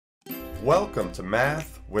Welcome to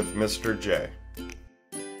Math with Mr. J.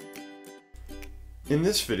 In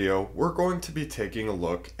this video, we're going to be taking a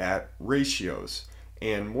look at ratios,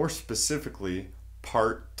 and more specifically,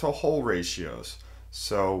 part-to-whole ratios.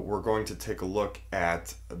 So we're going to take a look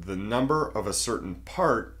at the number of a certain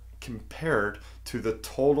part compared to the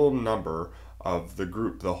total number of the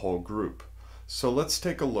group, the whole group. So let's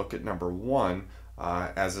take a look at number one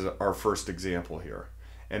as our first example here.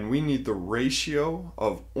 And we need the ratio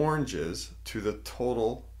of oranges to the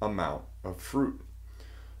total amount of fruit.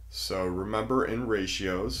 So remember, in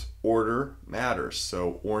ratios, order matters.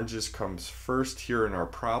 So oranges comes first here in our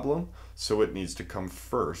problem, so it needs to come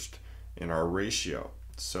first in our ratio.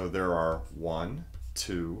 So there are 1,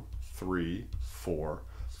 2, 3, 4,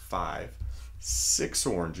 5, 6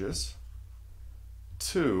 oranges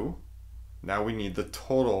to, now we need the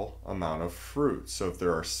total amount of fruit. So if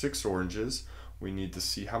there are 6 oranges, we need to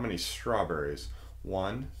see how many strawberries.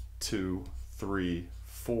 1, 2, 3,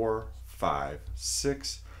 4, 5,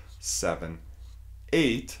 6, 7,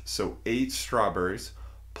 8. So 8 strawberries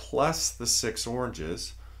plus the 6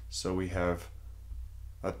 oranges. So we have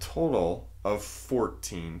a total of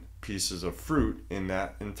 14 pieces of fruit in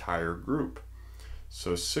that entire group.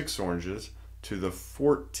 So 6 oranges to the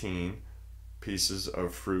 14 pieces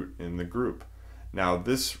of fruit in the group. Now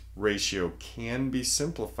this ratio can be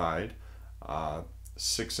simplified.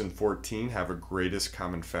 6 and 14 have a greatest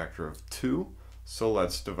common factor of 2, so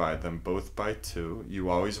let's divide them both by 2. You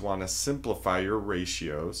always want to simplify your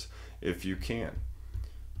ratios if you can.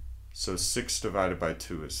 So 6 divided by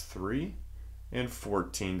 2 is 3, and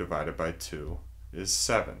 14 divided by 2 is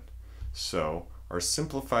 7. So our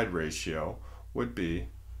simplified ratio would be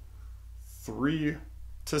 3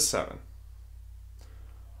 to 7.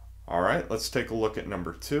 All right, let's take a look at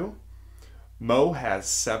number 2. Mo has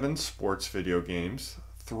 7 sports video games,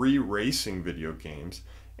 3 racing video games,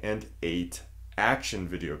 and 8 action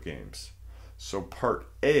video games. So part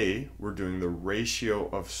A, we're doing the ratio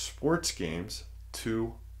of sports games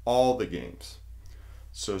to all the games.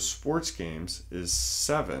 So sports games is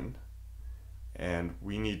 7, and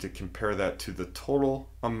we need to compare that to the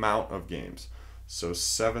total amount of games. So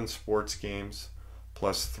 7 sports games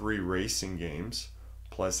plus 3 racing games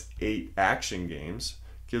plus 8 action games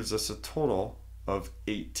gives us a total of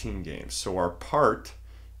 18 games. So our part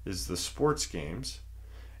is the sports games,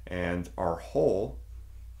 and our whole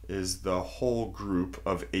is the whole group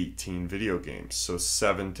of 18 video games. So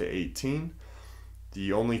 7 to 18.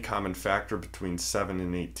 The only common factor between 7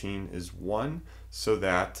 and 18 is 1, so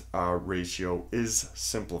that ratio is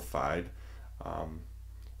simplified.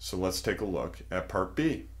 So let's take a look at part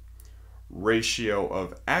B. Ratio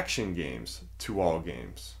of action games to all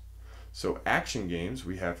games. So action games,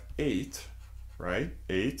 we have 8, right?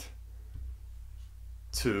 8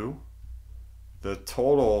 to the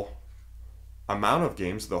total amount of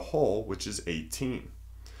games, the whole, which is 18.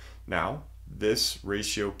 Now, this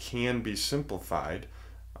ratio can be simplified.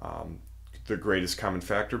 The greatest common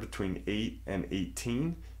factor between 8 and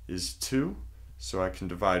 18 is 2. So I can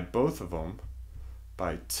divide both of them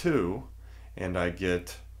by 2, and I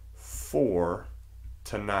get 4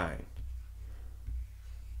 to 9.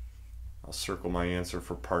 I'll circle my answer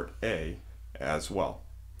for part A as well.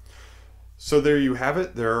 So there you have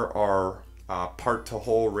it. There are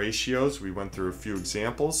part-to-whole ratios. We went through a few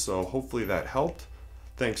examples, so hopefully that helped.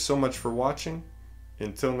 Thanks so much for watching.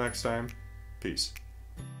 Until next time, peace.